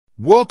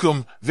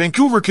Welcome,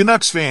 Vancouver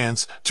Canucks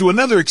fans, to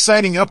another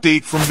exciting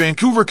update from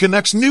Vancouver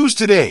Canucks News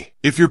Today.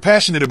 If you're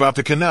passionate about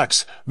the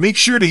Canucks, make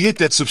sure to hit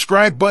that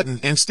subscribe button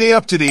and stay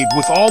up to date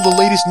with all the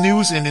latest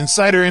news and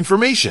insider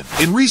information.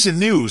 In recent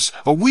news,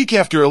 a week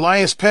after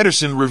Elias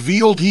Pettersson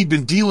revealed he'd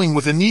been dealing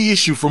with a knee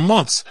issue for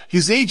months,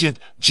 his agent,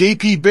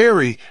 J.P.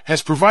 Barry,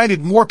 has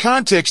provided more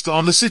context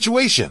on the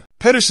situation.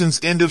 Pettersson's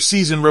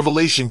end-of-season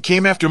revelation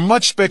came after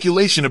much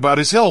speculation about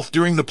his health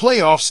during the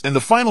playoffs and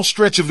the final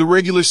stretch of the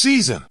regular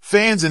season.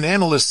 Fans and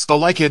analysts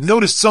alike had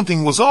noticed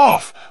something was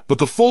off, but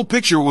the full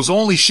picture was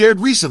only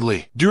shared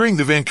recently. During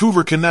the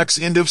Vancouver Canucks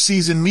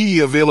end-of-season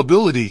media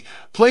availability,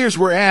 players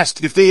were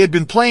asked if they had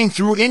been playing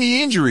through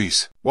any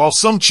injuries. While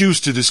some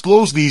choose to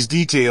disclose these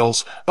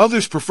details,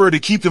 others prefer to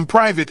keep them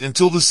private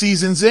until the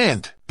season's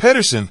end.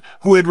 Pettersson,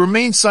 who had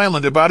remained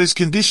silent about his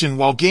condition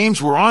while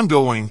games were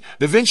ongoing,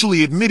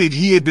 eventually admitted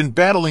he had been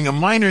battling a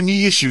minor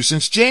knee issue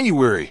since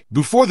January.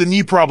 Before the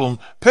knee problem,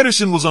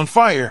 Pettersson was on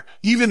fire,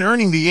 even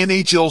earning the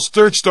NHL's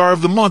third star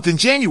of the month in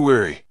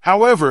January.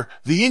 However,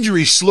 the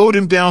injury slowed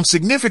him down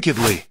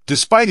significantly.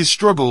 Despite his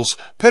struggles,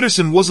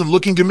 Pettersson wasn't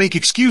looking to make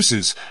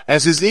excuses,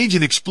 as his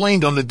agent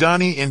explained on the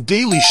Donnie and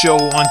Daily Show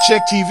on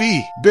Check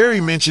TV.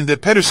 Barry mentioned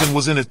that Pettersson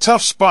was in a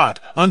tough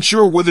spot,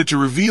 unsure whether to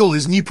reveal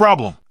his knee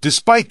problem.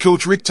 Despite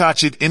coach Rick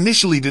Tocchet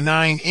initially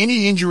denying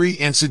any injury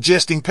and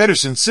suggesting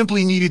Pettersson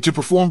simply needed to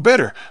perform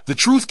better, the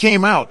truth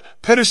came out: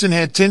 Pettersson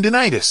had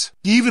tendinitis.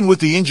 Even with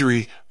the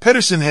injury,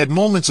 Pettersson had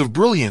moments of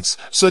brilliance,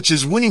 such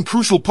as winning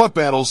crucial puck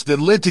battles that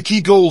led to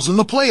key goals in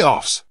the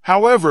playoffs.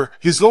 However,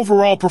 his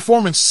overall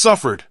performance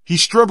suffered. He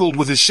struggled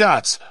with his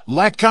shots,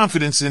 lacked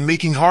confidence in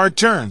making hard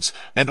turns,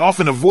 and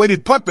often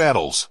avoided puck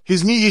battles.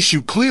 His knee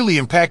issue clearly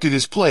impacted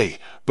his play,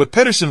 but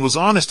Pettersson was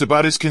honest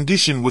about his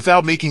condition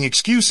without making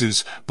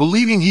excuses,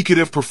 believing he could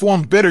have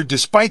performed better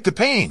despite the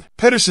pain.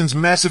 Pettersson's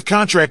massive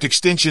contract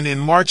extension in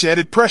March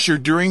added pressure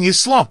during his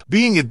slump.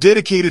 Being a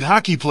dedicated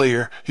hockey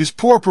player, his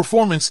poor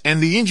performance and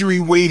the injury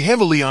weighed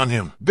heavily on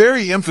him.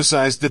 Barry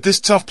emphasized that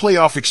this tough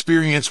playoff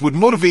experience would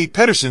motivate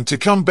Pettersson to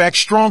come back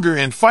stronger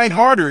and fight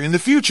harder in the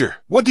future.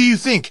 What do you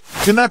think,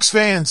 Canucks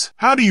fans?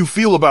 How do you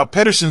feel about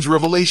Pettersson's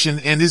revelation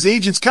and his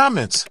agent's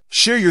comments?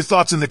 Share your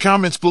thoughts in the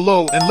comments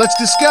below and let's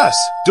discuss.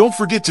 Don't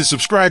forget to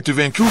subscribe to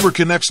Vancouver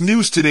Canucks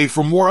News Today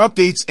for more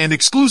updates and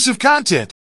exclusive content.